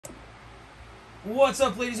What's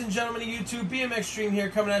up, ladies and gentlemen of YouTube? BMX Stream here,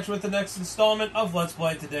 coming at you with the next installment of Let's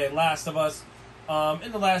Play today, Last of Us.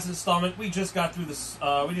 In the last installment, we just got through this.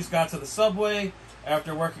 We just got to the subway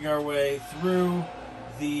after working our way through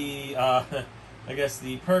the, I guess,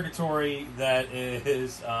 the purgatory that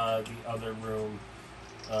is the other room,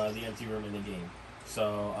 the empty room in the game.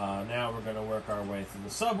 So now we're gonna work our way through the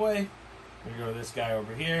subway. We go to this guy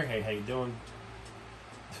over here. Hey, how you doing?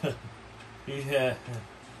 He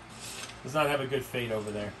does not have a good fate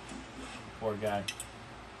over there. Poor guy.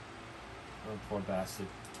 Oh, poor bastard.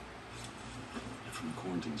 From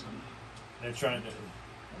quarantine zone. They're trying to...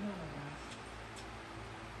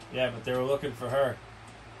 Yeah, but they were looking for her.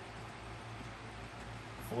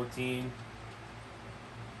 14.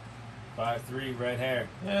 5'3", red hair.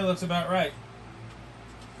 Yeah, looks about right.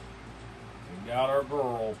 We got our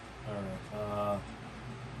girl. Alright,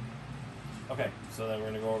 okay, so then we're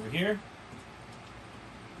gonna go over here.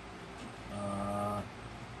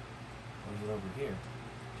 What is it over here?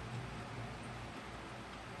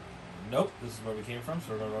 Nope, this is where we came from,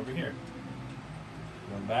 so we're going over here.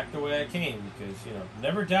 Going back the way I came, because, you know,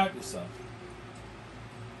 never doubt yourself.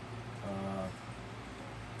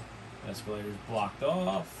 Escalator's blocked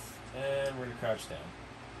off, and we're going to crouch down.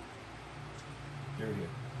 Through here.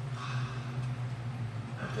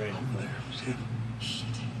 Great.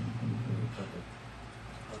 Shit.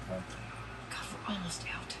 Okay. God, we're almost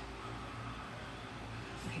out.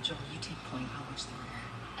 Okay, Joel, you take point. I'll watch the rear.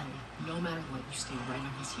 And no matter what, you stay right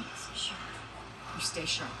on his heels. Sure. You stay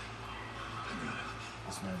sharp.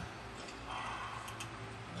 Yes, ma'am.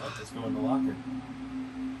 Alright, let's go in the locker.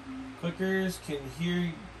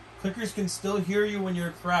 Clickers can still hear you when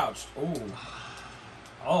you're crouched.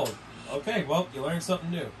 Oh, okay. Well, you learned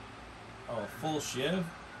something new. Oh, full shiv.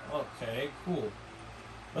 Okay, cool.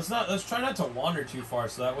 Let's try not to wander too far,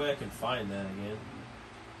 so that way I can find that again.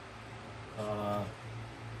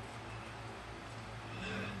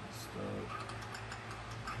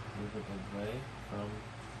 Move it away from.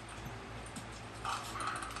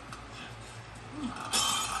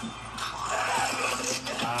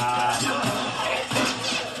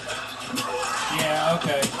 Yeah,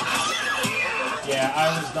 okay. Yeah, I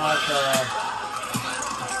was not,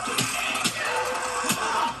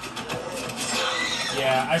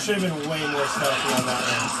 yeah, I should have been way more stealthy on that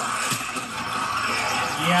one.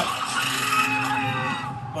 Yep.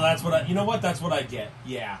 Well, that's what you know what? That's what I get.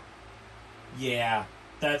 Yeah. Yeah,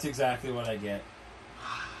 that's exactly what I get.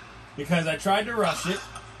 Because I tried to rush it,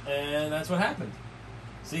 and that's what happened.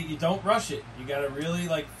 See, you don't rush it. You gotta really,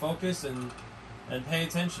 like, focus and pay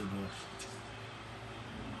attention here.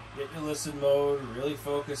 Get your listen mode, really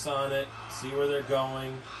focus on it, see where they're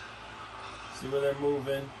going, see where they're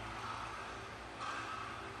moving.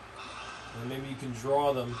 And maybe you can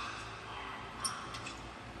draw them.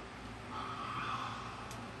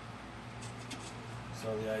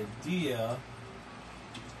 So the idea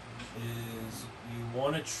is you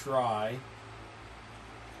want to try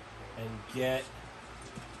and get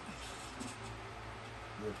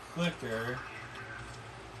the clicker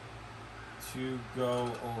to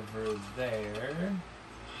go over there.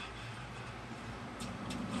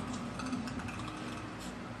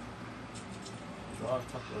 Draw a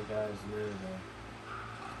couple of guys near there.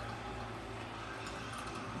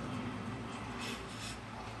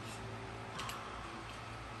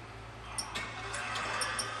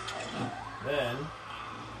 Then,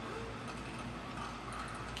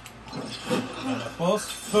 and a pulse,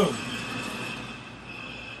 boom.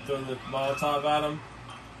 Throw the Molotov at him.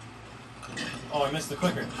 Oh, I missed the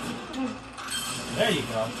clicker. There you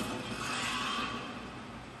go.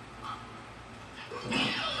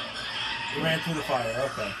 He ran through the fire,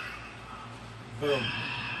 okay. Boom.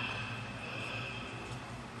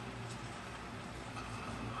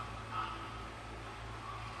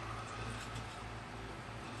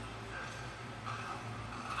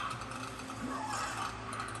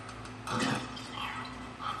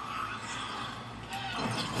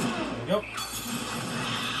 There we go.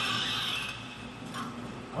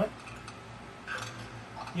 What?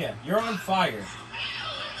 Yeah, you're on fire.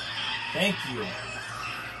 Thank you.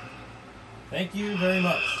 Thank you very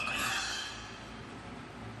much.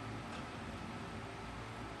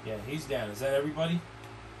 Yeah, he's down. Is that everybody?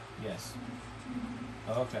 Yes.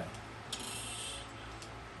 Okay.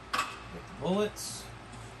 Get the bullets.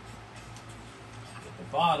 Get the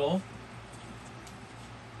bottle.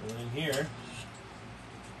 And in here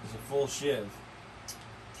is a full shiv.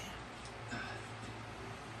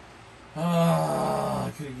 Ah, I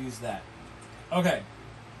could have used that. Okay.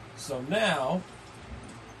 So now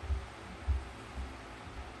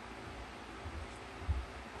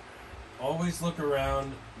always look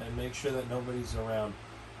around and make sure that nobody's around,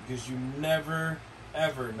 because you never,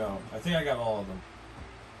 ever know. I think I got all of them.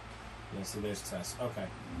 Yeah, see, there's Tess. Okay.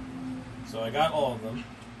 So I got all of them.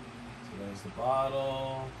 So there's the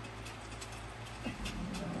bottle.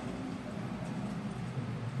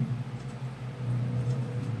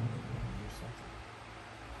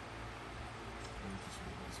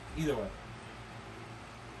 Either way.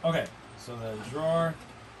 Okay, so then drawer.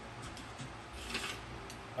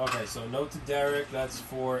 Okay, so note to Derek, that's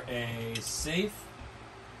for a safe.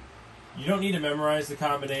 You don't need to memorize the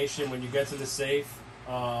combination when you get to the safe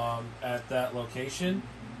at that location.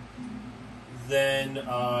 Then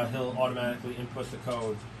he'll automatically input the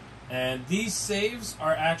code. And these safes,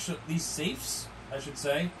 I should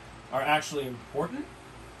say, are actually important,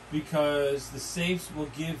 because the safes will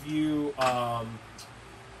give you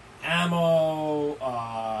ammo,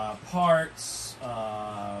 parts,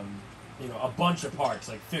 a bunch of parts,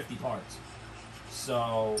 like 50 parts.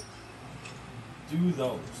 So, do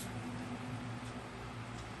those.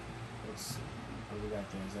 Let's see. What do we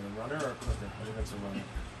got there? Is that a runner or a clicker? I think that's a runner.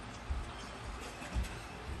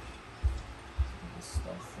 This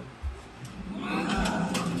stuff.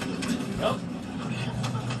 Nope.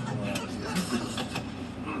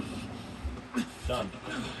 Done.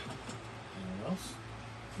 Anything else?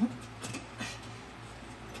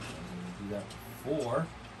 Do that before.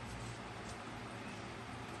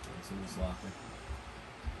 What's in this locker?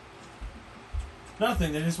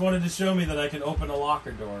 Nothing. They just wanted to show me that I can open a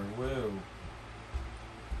locker door. Woo.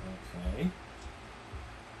 Okay.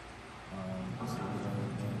 Let's see.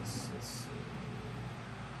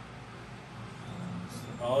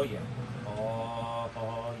 Oh yeah.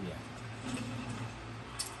 Oh yeah.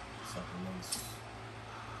 Supplements.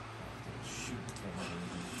 Shoot.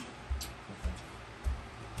 Okay.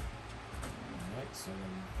 Alright, so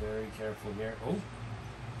I'm very careful here. Oh!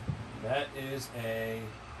 That is a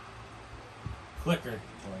clicker.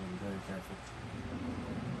 Oh, I gotta be very careful.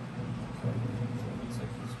 Okay, so it looks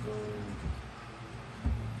like he's going.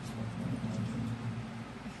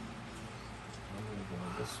 I'm gonna go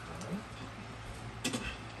this way.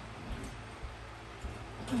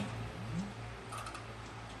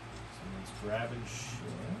 Someone's grabbing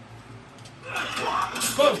shit.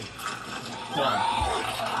 Boom! Done.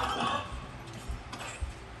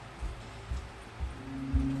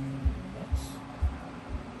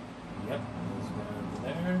 Yep, he's going over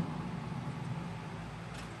there.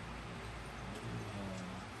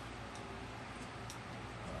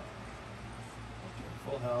 Okay,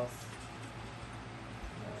 full health.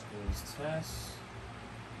 That is Tess.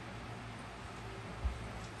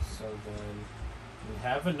 So then we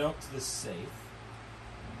have a note to the safe.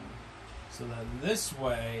 So then this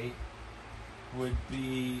way would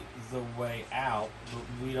be the way out, but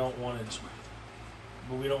we don't want to.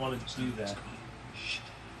 But we don't want to do that.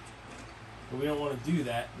 But we don't want to do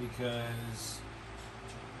that because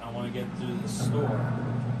I want to get through the store,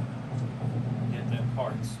 get them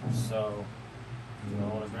parts. So I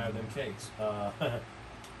want to grab them cakes. Swap that out.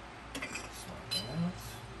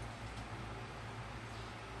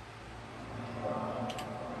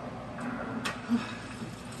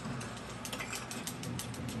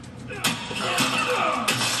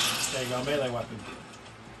 There you go, melee weapon.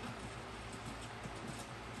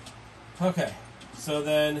 Okay, so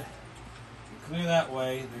then clear that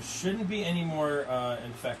way. There shouldn't be any more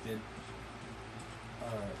infected.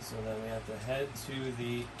 Alright, so then we have to head to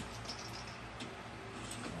the...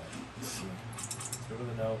 let's see. Let's go to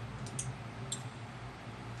the note.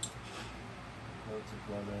 Note to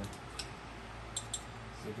brother.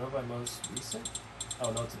 Does it go by most recent?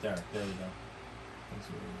 Oh, note to Derek. There we go.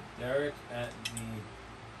 Derek at the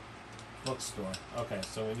bookstore. Okay,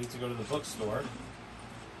 so we need to go to the bookstore,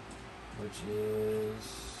 which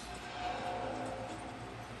is...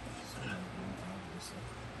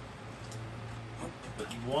 But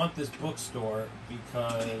you want this bookstore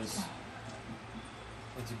because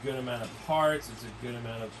it's a good amount of parts, it's a good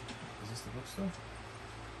amount of... Is this the bookstore?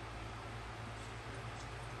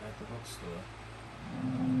 At the bookstore.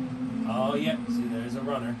 Oh, yeah. See, there's a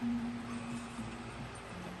runner.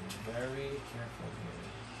 Very careful here.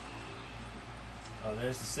 Oh,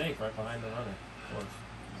 there's the safe right behind the runner. Of course.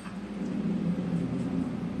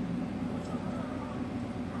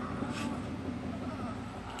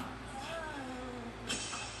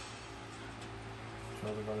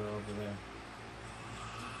 Throw the runner over there.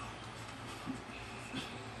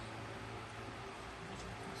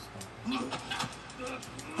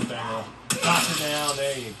 Bang. Knock it down.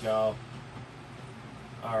 There you go.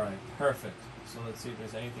 Alright, perfect. So let's see if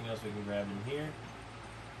there's anything else we can grab in here.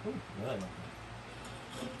 Ooh, another one.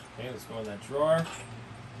 Okay, let's go in that drawer.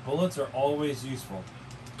 Bullets are always useful.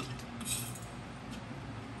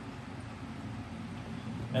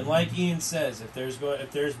 And like Ian says, if there's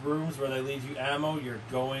rooms where they leave you ammo, you're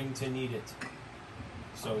going to need it.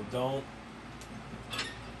 So don't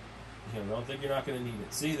think you're not going to need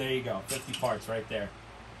it. See, there you go, 50 parts right there.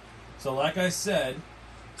 So like I said,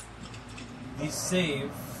 these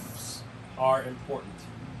saves are important.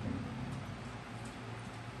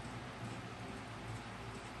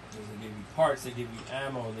 Because they give you parts, they give you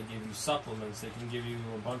ammo, they give you supplements, they can give you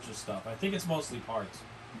a bunch of stuff. I think it's mostly parts,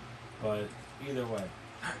 but either way.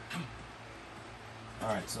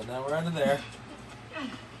 Alright, so now we're under there.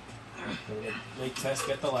 Make Tess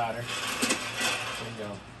get the ladder. There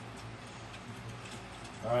you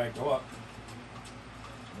go. Alright, go up.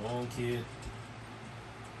 Go on, kid.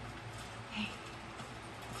 Hey.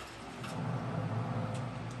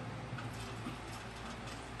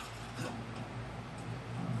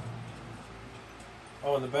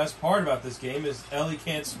 Oh, and the best part about this game is Ellie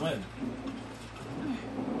can't swim.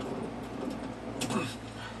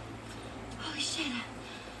 Holy shit.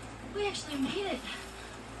 We actually made it.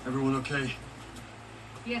 Everyone okay?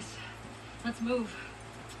 Yes. Let's move.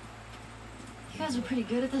 You guys are pretty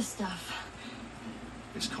good at this stuff.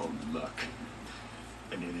 It's called luck.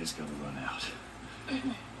 And it is gonna run out.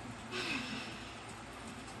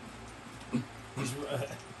 He's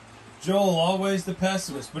Joel, always the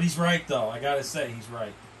pessimist, but he's right though. I gotta say, he's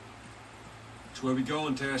right. So where we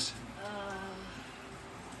going, Tess?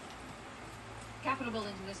 Capitol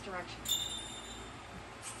buildings in this direction.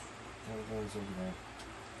 Everyone's over there.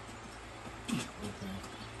 Okay.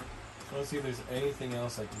 So let's see if there's anything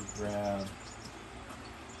else I can grab.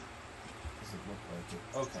 Doesn't look like it.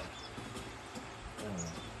 Okay.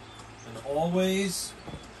 Alright. And always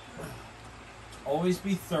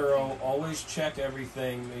be thorough, always check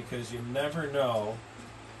everything, because you never know,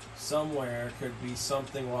 somewhere could be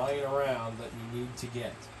something lying around that you need to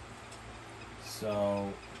get.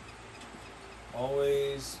 So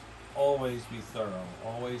always be thorough,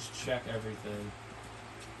 always check everything,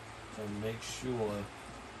 and make sure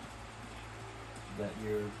that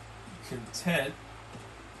you're content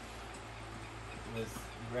with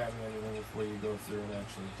grabbing everything before you go through and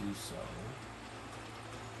actually do so.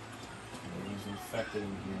 There's infected in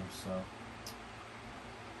here, so.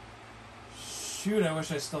 Shoot, I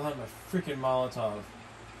wish I still had my freaking Molotov.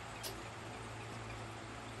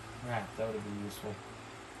 Crap, that would have been useful.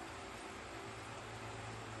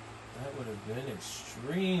 That would have been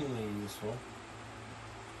extremely useful.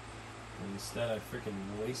 And instead, I freaking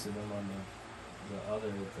wasted them on the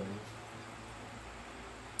other things.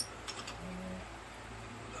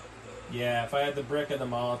 Yeah, if I had the brick and the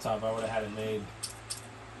Molotov, I would have had it made.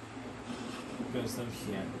 Because them,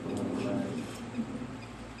 yeah.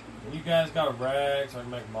 And you guys got a rag, so I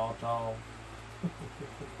can make Molotov.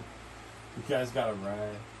 You guys got a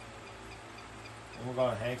rag. And we're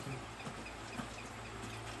going hanky.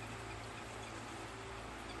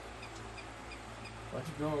 Why'd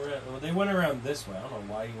you go around? Well, they went around this way. I don't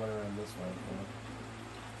know why you went around this way.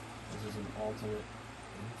 This is an alternate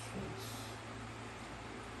entrance.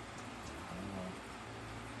 I don't know.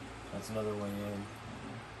 That's another way in.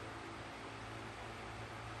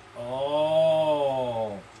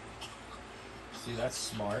 Oh! See, that's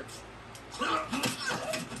smart.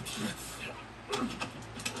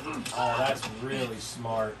 Oh, that's really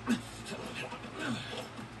smart.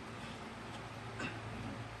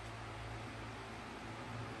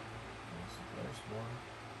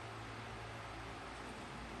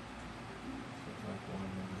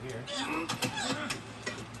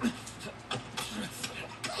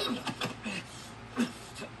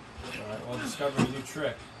 Alright, well, discovered a new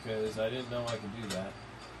trick, because I didn't know I could do that.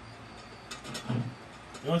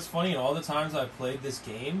 You know what's funny? In all the times I've played this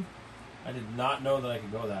game, I did not know that I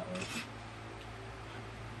could go that way.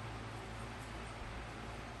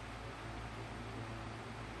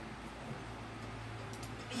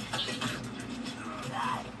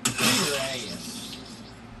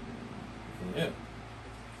 Yeah.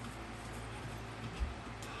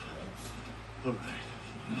 All right.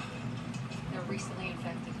 They're recently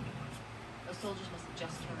infected. Those soldiers must have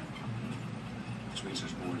just turned. Which means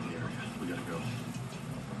there's more in the area. We gotta go.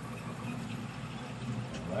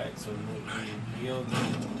 Alright, so we wheel the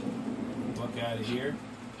book out of here.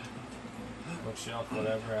 Bookshelf,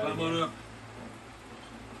 whatever, out of Climb on here. up.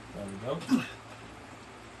 There we go.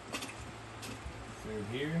 Through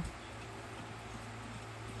here.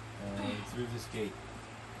 And through this gate.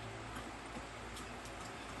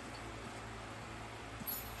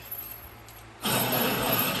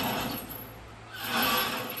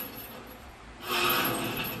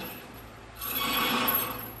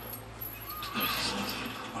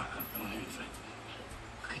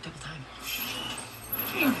 double time.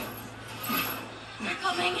 They're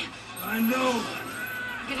coming. I know.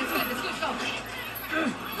 Okay, let's go.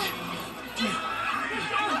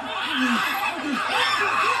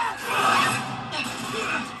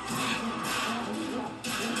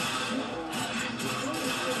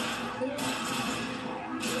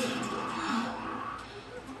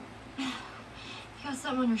 You got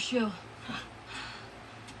something on your shoe.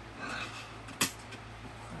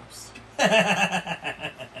 Gross.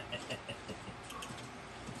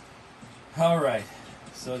 All right.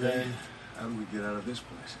 So then, How do we get out of this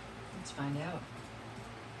place? Let's find out.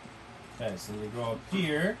 okay. So we go up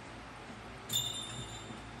here.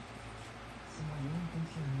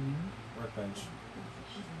 Workbench.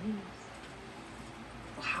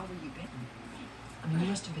 Well, how were you bitten? I mean, you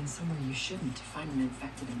must have been somewhere you shouldn't to find an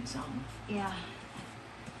infected in the zone. Yeah.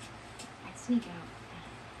 I'd sneak out.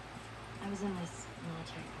 I was in this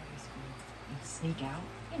military party school. You'd sneak out?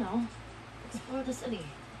 You know, explore the city.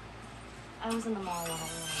 I was in the mall when everyone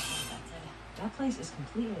was infected. That place is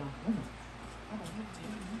completely off limits.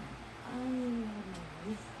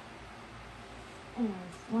 Memories.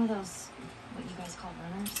 Anyways, one of those, what you guys call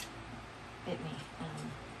runners, bit me,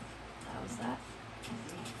 and that was that.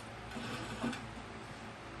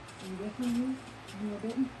 Were you with me when you were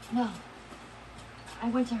bitten? No. I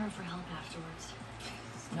went to her for help afterwards.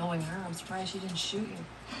 Knowing her, I'm surprised she didn't shoot you.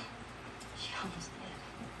 She almost did.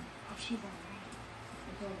 Hope she's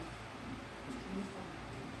alright.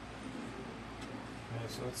 Okay,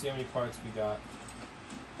 so let's see how many parts we got.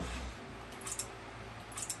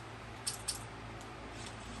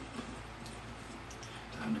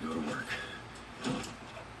 Time to go to work.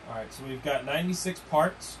 All right, so we've got 96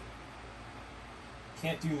 parts.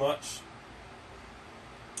 Can't do much.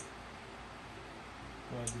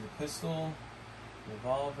 I'm going to do the pistol,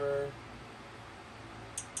 revolver,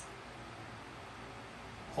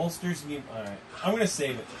 holsters. All right, I'm going to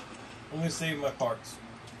save it. I'm going to save my parts.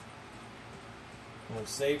 I'm going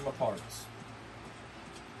to save my parts.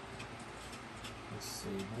 Let's see.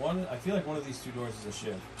 I feel like one of these two doors is a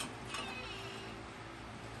shiv.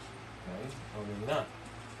 Okay, or maybe not.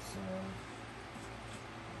 So,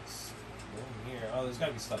 let's see. Go in here. Oh, there's got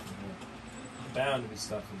to be stuff in here. Bound to be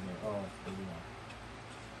stuff in here. Oh, maybe not.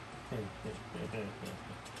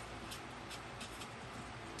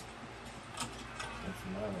 That's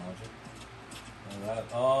my logic. Oh, that.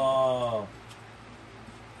 Oh.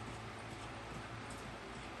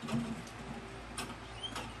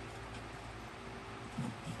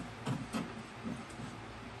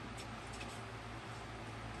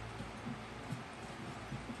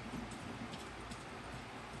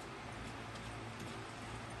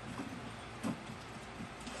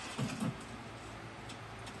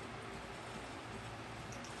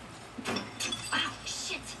 Ow,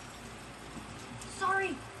 shit!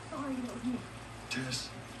 Sorry! Sorry, that was me. Tess,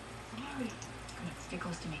 Sorry. Good, stay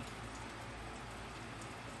close to me.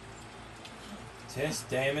 Tess,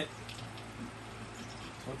 damn it.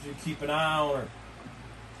 Told you to keep an eye on her.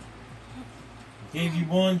 I gave you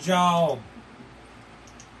one job.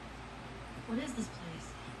 What is this place?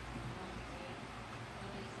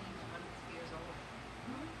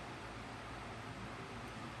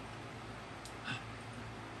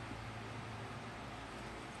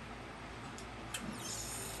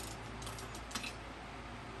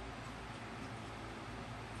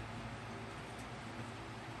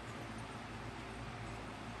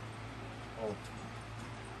 Oh.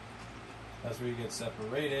 That's where you get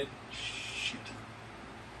separated. shit.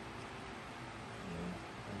 Yeah,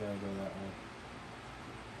 I gotta go that way.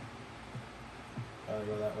 Gotta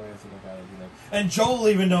go that way. I think I gotta do that. And Joel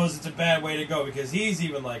even knows it's a bad way to go because he's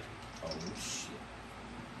even like, oh shit.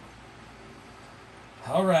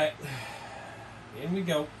 Alright. In we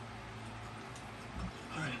go.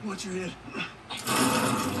 All right, watch your head.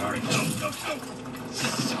 Sorry, go.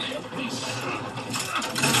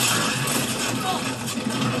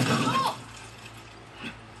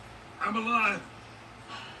 I'm alive.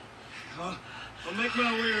 I'll make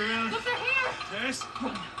my way around. Look, they're here! Tess?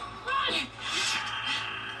 Run!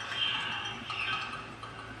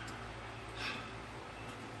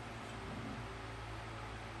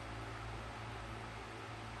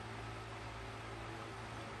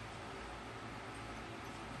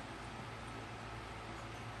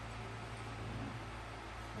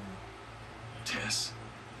 Tess?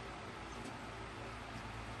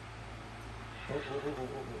 Oh.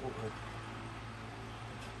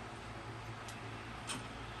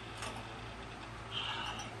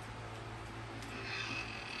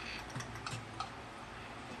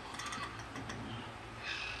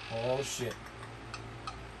 Oh shit.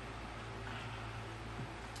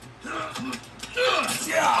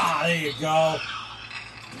 Yeah! Ah, there you go.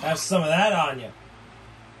 Have some of that on you.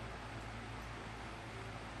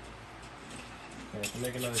 Okay, I can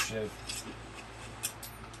make another shiv. Let's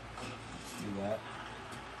do that.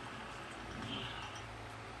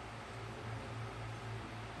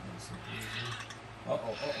 Uh-oh,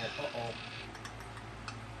 uh-oh, uh-oh.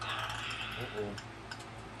 Uh-oh.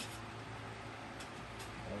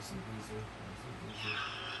 Nice and easy.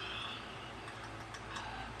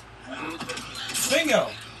 Bingo!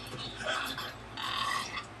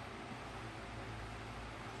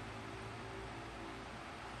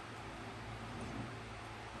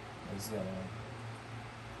 What's the other one?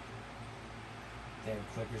 Damn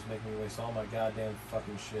clickers make me waste all my goddamn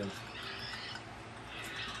fucking shit.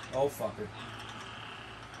 Oh, fucker.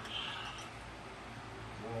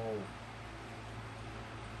 Whoa.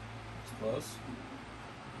 It's close.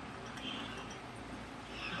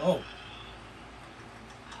 Oh.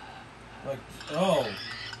 Like, oh.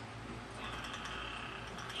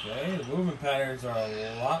 Okay, the movement patterns are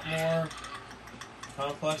a lot more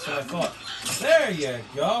complex than I thought. There you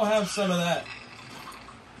go. Have some of that.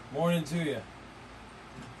 Morning to you.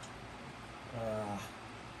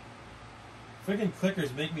 Freaking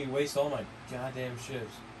clickers make me waste all my goddamn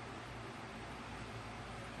shifts.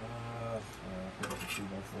 I'll put it to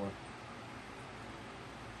 2x4.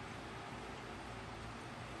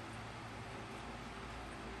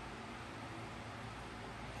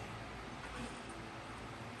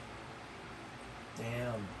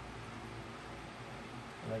 Damn.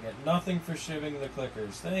 And I get nothing for shivving the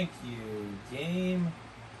clickers. Thank you, game.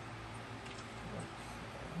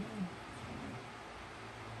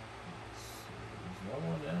 There's no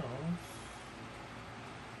one else.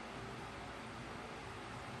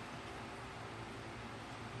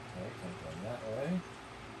 Okay, can't go that way.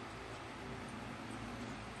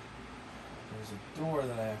 There's a door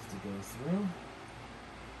that I have to go through.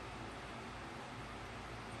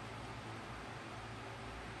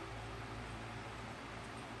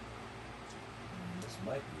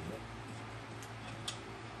 Might be it.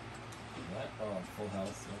 That, oh, full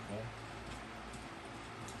health, okay.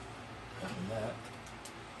 Open that.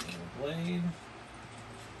 And a blade.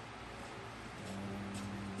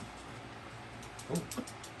 Oh,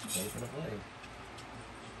 open a blade.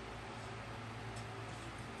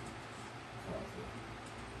 Coffee.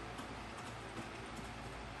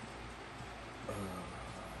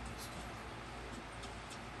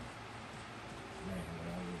 Man, what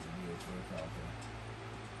I need to do is for a coffee.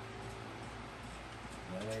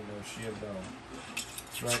 That ain't no shiv though.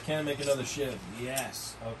 So I can make another shiv.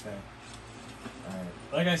 Yes. Okay. Alright.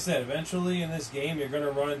 Like I said, eventually in this game you're going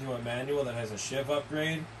to run into a manual that has a shiv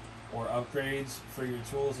upgrade or upgrades for your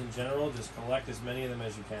tools in general. Just collect as many of them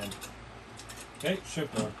as you can. Okay,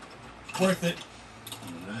 shiv door. Worth it.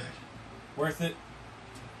 Alright. Worth it.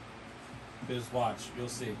 Just watch. You'll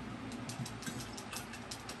see.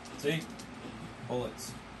 See?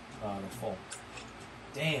 Bullets. They're full.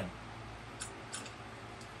 Damn.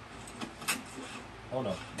 Oh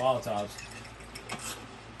no, Molotovs.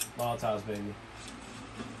 Molotovs, baby.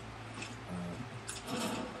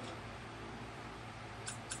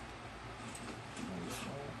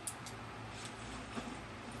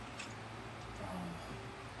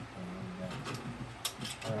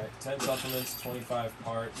 Alright, 10 supplements, 25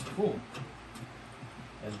 parts. Cool.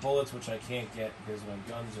 And bullets, which I can't get because my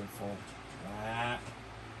guns are full. Ah.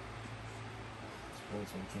 These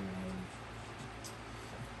bullets when came in handy.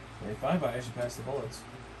 25, I actually passed the bullets.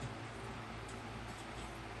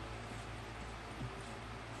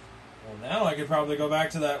 Well, now I could probably go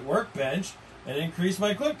back to that workbench and increase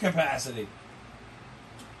my clip capacity.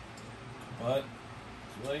 But, it's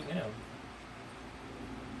too late now.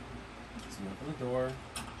 Let's open the door.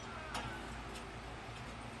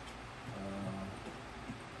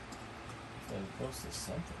 Getting close to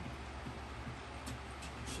something.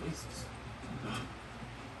 Jesus.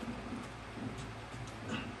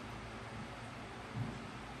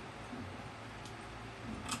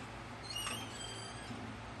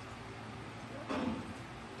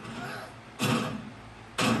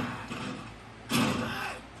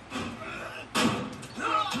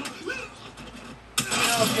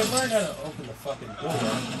 If you learn how to open the fucking door.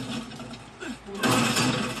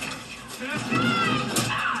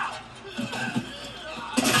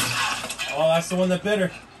 Oh, that's the one that bit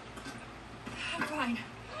her. I'm fine.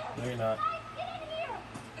 No, you're not.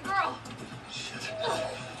 The girl.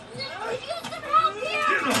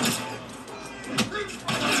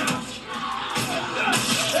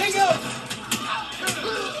 There you go.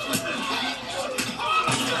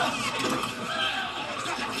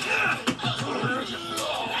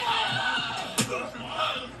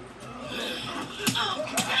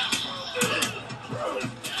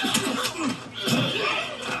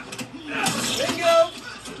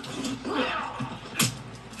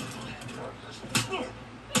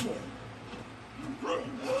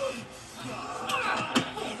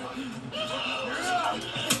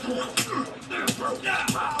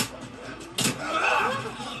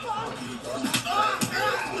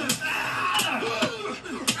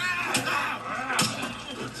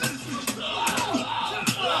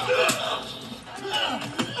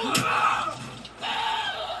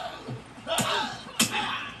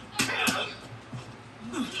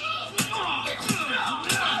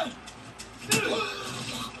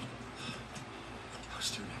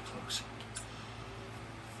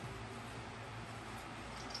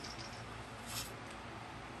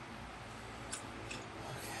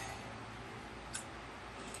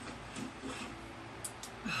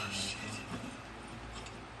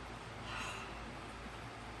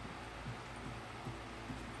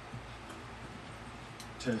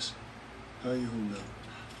 Tess, how are you holding up?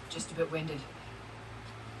 Just a bit winded.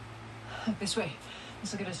 This way.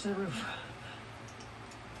 This will get us to the roof.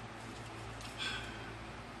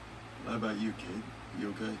 How about you, kid? You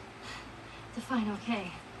okay? Define okay.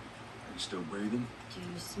 Are you still breathing? Do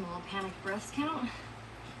small panic breaths count?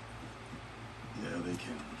 Yeah, they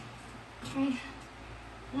count. Right?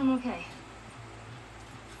 I'm okay.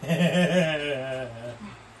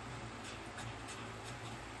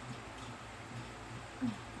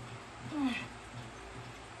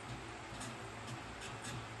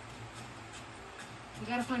 We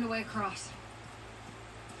gotta find a way across.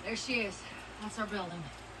 There she is. That's our building.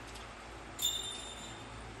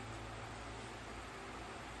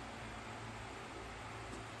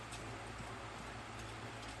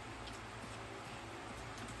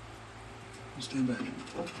 Stand back.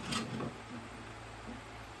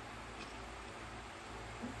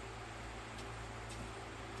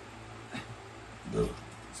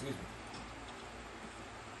 Excuse me.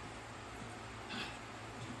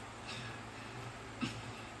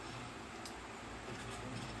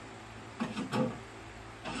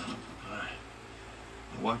 Alright.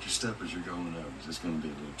 Watch your step as you're going up, because it's going to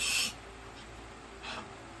be a little...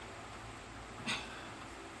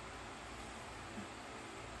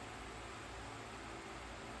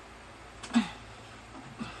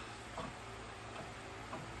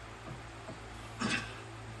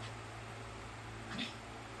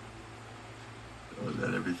 Was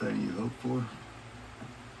that everything you hoped for?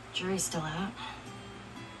 Jury's still out.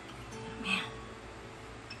 Man,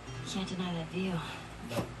 can't deny that view.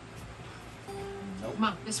 No. Nope. Come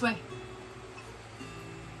on, this way.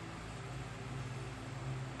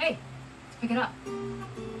 Hey, let's pick it up.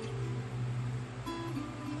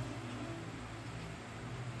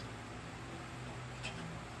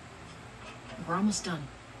 We're almost done.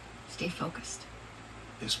 Stay focused.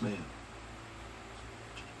 Yes, ma'am.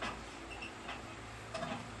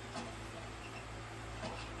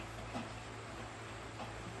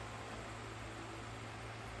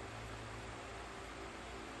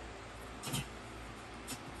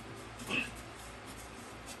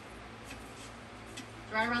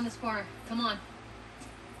 Right around this corner. Come on.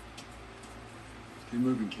 Keep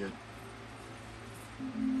moving, kid.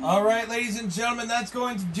 All right, ladies and gentlemen, that's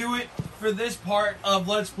going to do it for this part of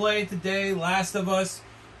Let's Play today, Last of Us.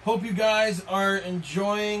 Hope you guys are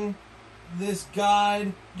enjoying this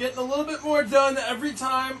guide. Getting a little bit more done every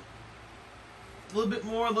time. A little bit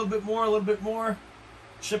more, a little bit more, a little bit more.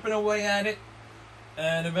 Chipping away at it.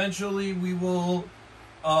 And eventually we will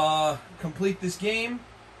complete this game.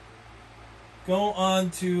 Go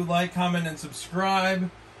on to like, comment, and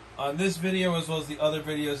subscribe on this video, as well as the other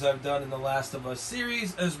videos I've done in the Last of Us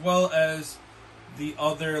series, as well as the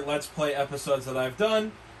other Let's Play episodes that I've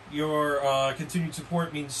done. Your continued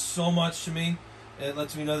support means so much to me. It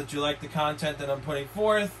lets me know that you like the content that I'm putting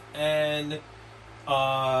forth, and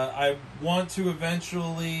I want to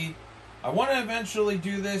eventually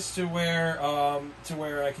do this to where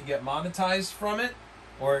I can get monetized from it,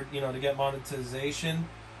 or to get monetization.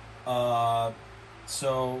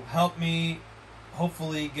 So help me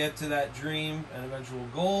hopefully get to that dream and eventual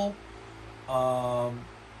goal.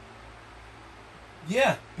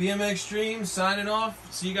 Yeah, BMX Stream signing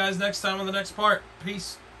off. See you guys next time on the next part.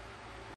 Peace.